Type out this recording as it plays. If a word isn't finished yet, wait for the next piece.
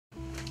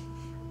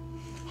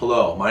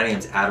Hello, my name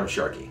is Adam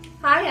Sharkey.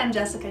 Hi, I'm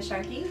Jessica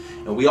Sharkey.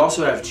 And we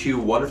also have two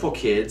wonderful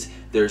kids.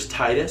 There's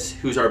Titus,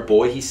 who's our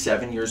boy, he's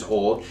 7 years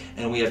old,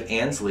 and we have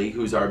Ansley,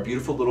 who's our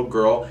beautiful little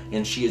girl,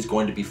 and she is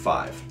going to be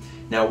 5.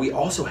 Now, we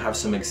also have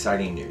some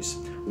exciting news.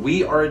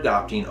 We are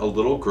adopting a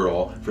little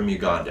girl from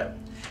Uganda.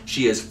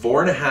 She is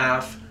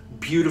 4.5,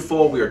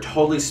 beautiful, we are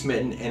totally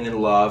smitten and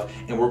in love,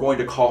 and we're going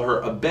to call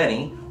her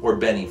Abeni, or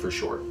Benny for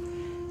short.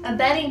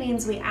 Abeni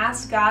means we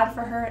asked God for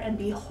her, and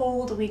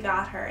behold, we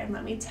got her. And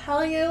let me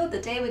tell you, the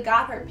day we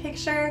got her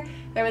picture,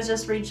 there was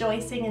just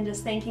rejoicing and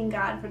just thanking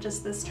God for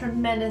just this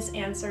tremendous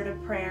answer to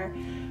prayer.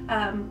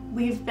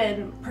 We've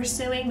been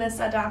pursuing this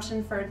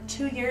adoption for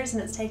 2 years,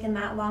 and it's taken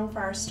that long for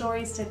our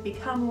stories to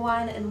become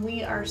one, and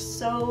we are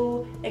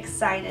so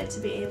excited to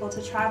be able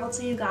to travel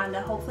to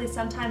Uganda, hopefully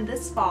sometime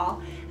this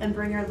fall, and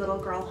bring our little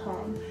girl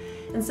home.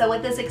 And so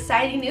with this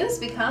exciting news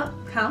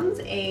comes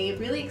a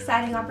really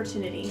exciting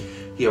opportunity.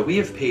 Yeah, we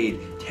have paid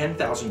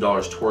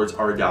 $10,000 towards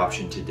our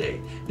adoption to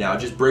date. Now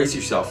just brace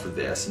yourself for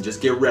this and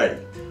just get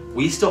ready.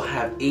 We still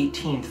have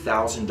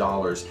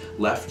 $18,000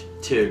 left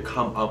to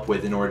come up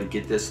with in order to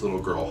get this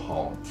little girl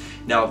home.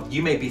 Now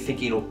you may be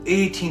thinking, oh,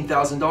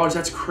 $18,000,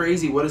 that's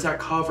crazy, what does that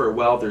cover?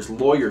 Well, there's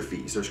lawyer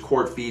fees, there's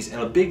court fees,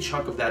 and a big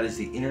chunk of that is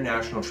the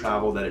international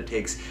travel that it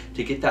takes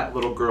to get that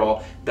little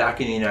girl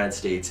back in the United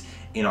States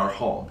in our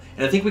home.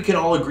 And I think we can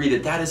all agree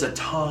that that is a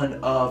ton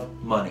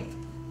of money.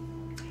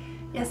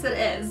 Yes, it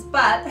is,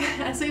 but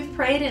as we've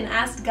prayed and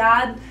asked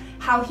God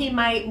how He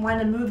might want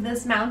to move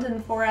this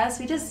mountain for us,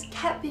 we just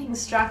kept being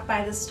struck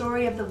by the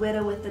story of the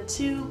widow with the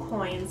 2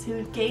 coins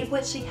who gave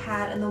what she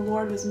had, and the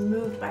Lord was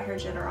moved by her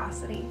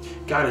generosity.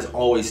 God has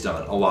always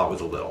done a lot with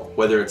a little,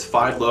 whether it's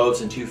 5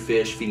 loaves and 2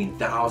 fish feeding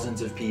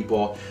thousands of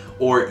people,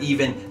 or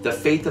even the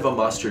faith of a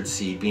mustard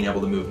seed being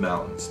able to move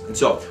mountains. And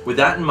so with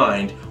that in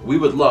mind, we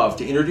would love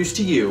to introduce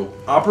to you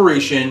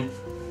Operation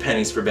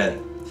Pennies for Benny.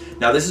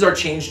 Now this is our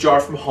change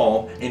jar from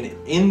home, and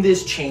in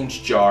this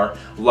change jar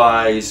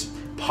lies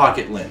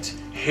pocket lint,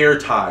 hair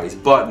ties,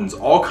 buttons,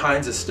 all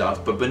kinds of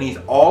stuff, but beneath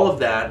all of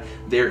that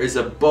there is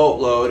a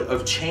boatload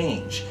of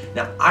change.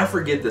 Now I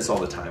forget this all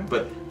the time,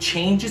 but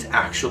change is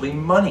actually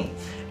money,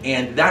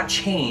 and that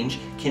change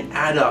can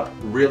add up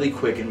really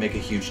quick and make a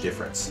huge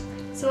difference.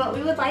 So what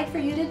we would like for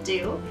you to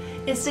do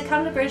is to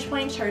come to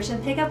Bridgepoint Church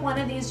and pick up one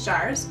of these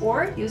jars,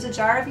 or use a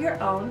jar of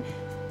your own.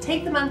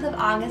 Take the month of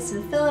August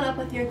and fill it up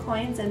with your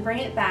coins and bring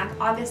it back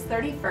August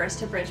 31st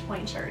to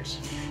Bridgepoint Church.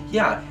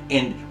 Yeah,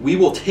 and we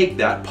will take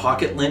that,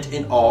 pocket lint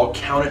and all,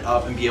 count it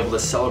up, and be able to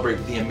celebrate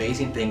the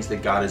amazing things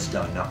that God has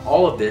done. Now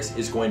all of this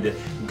is going to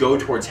go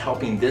towards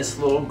helping this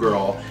little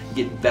girl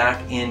get back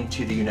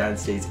into the United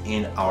States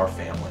in our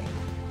family.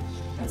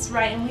 That's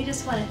right, and we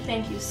just want to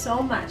thank you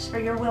so much for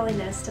your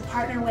willingness to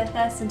partner with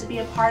us and to be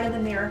a part of the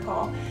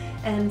miracle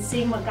and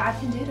seeing what God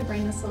can do to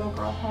bring this little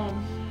girl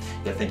home.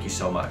 Yeah, thank you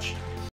so much.